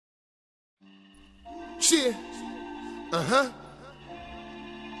Cheer.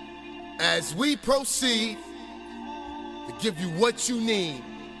 As we proceed to give you what you need.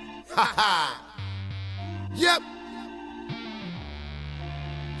 Ha ha. Yep.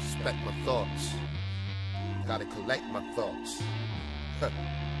 Respect my thoughts. Gotta collect my thoughts.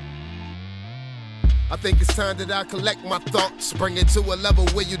 I think it's time that I collect my thoughts. Bring it to a level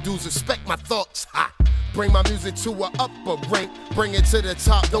where you dudes respect my thoughts. Ha. Bring my music to a upper rank. Bring it to the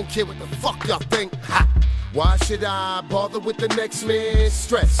top. Don't care what the fuck y'all think. Ha. Why should I bother with the next man's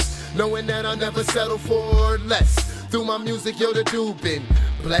stress? Knowing that I'll never settle for less. Through my music, yo, the dude been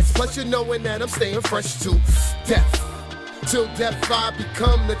blessed. Plus you knowing that I'm staying fresh to death. Till death I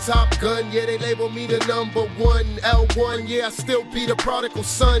become the top gun. Yeah, they label me the number one L1. Yeah, I still be the prodigal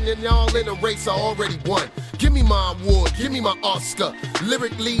son. And y'all in the race, I already won. Give me my award, give me my Oscar.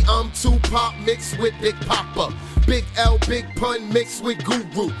 Lyrically, I'm Tupac mixed with Big Papa. Big L, big pun mixed with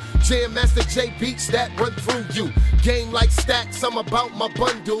Guru. Jam Master J beats that run through you. Game like stacks, I'm about my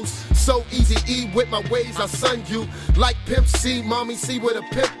bundles. So easy E with my ways, I son you. Like Pimp C, mommy see what a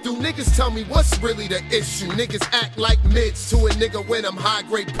pimp do. Niggas tell me what's really the issue. Niggas act like mids to a nigga when I'm high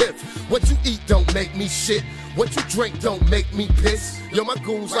grade piff. What you eat don't make me shit. What you drink don't make me piss. Yo, my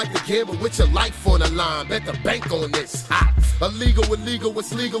goons like to gamble with your life on the line. Bet the bank on this. Ha! Illegal, illegal,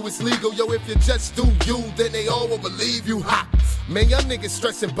 what's legal, it's legal. Yo, if you just do you, then they all will believe you. Ha! Man, y'all niggas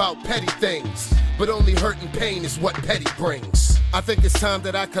stressing about petty things, but only hurt and pain is what petty brings. I think it's time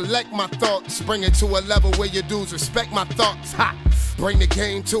that I collect my thoughts. Bring it to a level where your dudes respect my thoughts. Ha! Bring the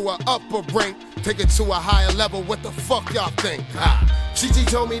game to a upper rank. Take it to a higher level. What the fuck y'all think? Ha! Gigi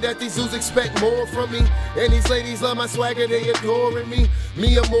told me that these dudes expect more from me. And these ladies love my swagger, they adoring me.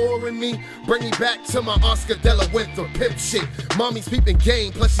 Me amoring me. Bring me back to my Oscar De La Winter pimp shit. Mommy's peeping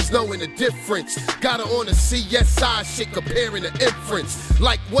game, plus she's knowing the difference. Got her on the CSI shit, comparing the inference.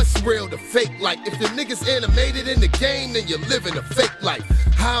 Like what's real to fake like. If your niggas animated in the game, then you're living a fake life.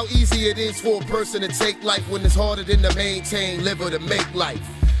 How easy it is for a person to take life when it's harder than to maintain, live or to make life.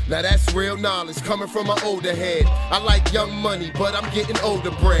 Now that's real knowledge coming from an older head. I like young money, but I'm getting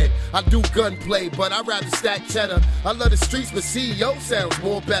older bread. I do gunplay, but I'd rather stack cheddar. I love the streets, but CEO sounds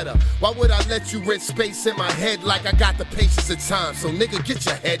more better. Why would I let you rent space in my head like I got the patience of time? So nigga, get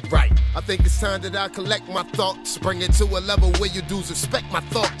your head right. I think it's time that I collect my thoughts. Bring it to a level where you dudes respect my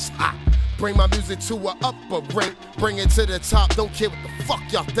thoughts. Ha! Bring my music to a upper rank. Bring it to the top, don't care what the fuck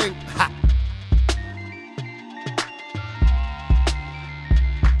y'all think. Ha!